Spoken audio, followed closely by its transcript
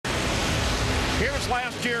Here's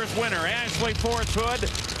last year's winner, Ashley Force Hood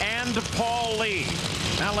and Paul Lee.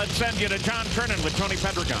 Now let's send you to John Kernan with Tony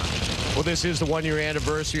Pedregon. Well, this is the one-year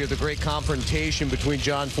anniversary of the great confrontation between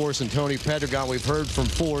John Force and Tony Pedregon. We've heard from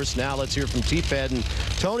Force. Now let's hear from T-Ped. And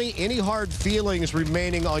Tony, any hard feelings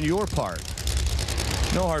remaining on your part?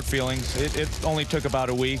 No hard feelings. It only took about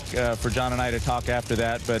a week for John and I to talk after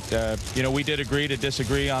that, but you know, we did agree to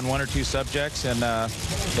disagree on one or two subjects, and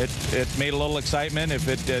it made a little excitement. If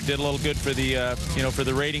it did a little good for the you know, for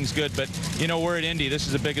the ratings, good. But you know, we're at Indy. This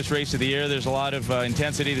is the biggest race of the year. There's a lot of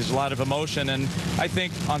intensity. There's a lot of emotion, and I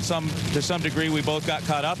think to some degree we both got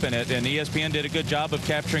caught up in it. And ESPN did a good job of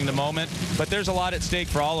capturing the moment. But there's a lot at stake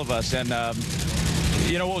for all of us, and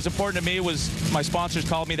you know, what was important to me was my sponsors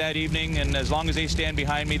called me that evening, and as long as they stand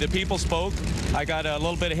behind me, the people spoke. I got a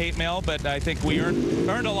little bit of hate mail, but I think we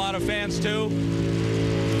earned a lot of fans too.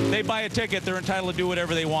 They buy a ticket, they're entitled to do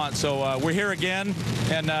whatever they want. So we're here again,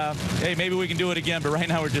 and hey, maybe we can do it again, but right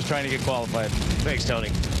now we're just trying to get qualified. Thanks, Tony.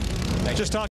 Just talk